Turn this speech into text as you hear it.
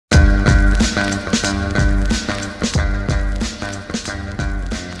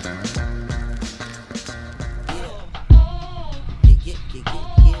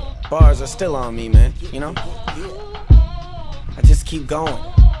still on me, man, you know? I just keep going.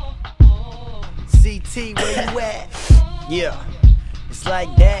 CT, where you at? Yeah, it's like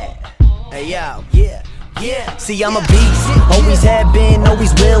that. Hey, yo, yeah. Yeah, see I'm a beast, always have been,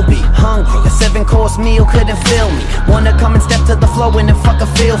 always will be. Hungry, a 7-course meal couldn't fill me. Wanna come and step to the flow and then fucking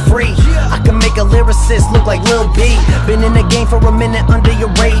feel free. I can make a lyricist look like Lil B. Been in the game for a minute under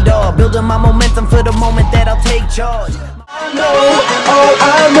your radar, building my momentum for the moment that I'll take charge. I know, all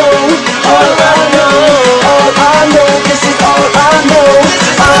I know, all I know, all I know, this is all I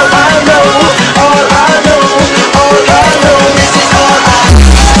know.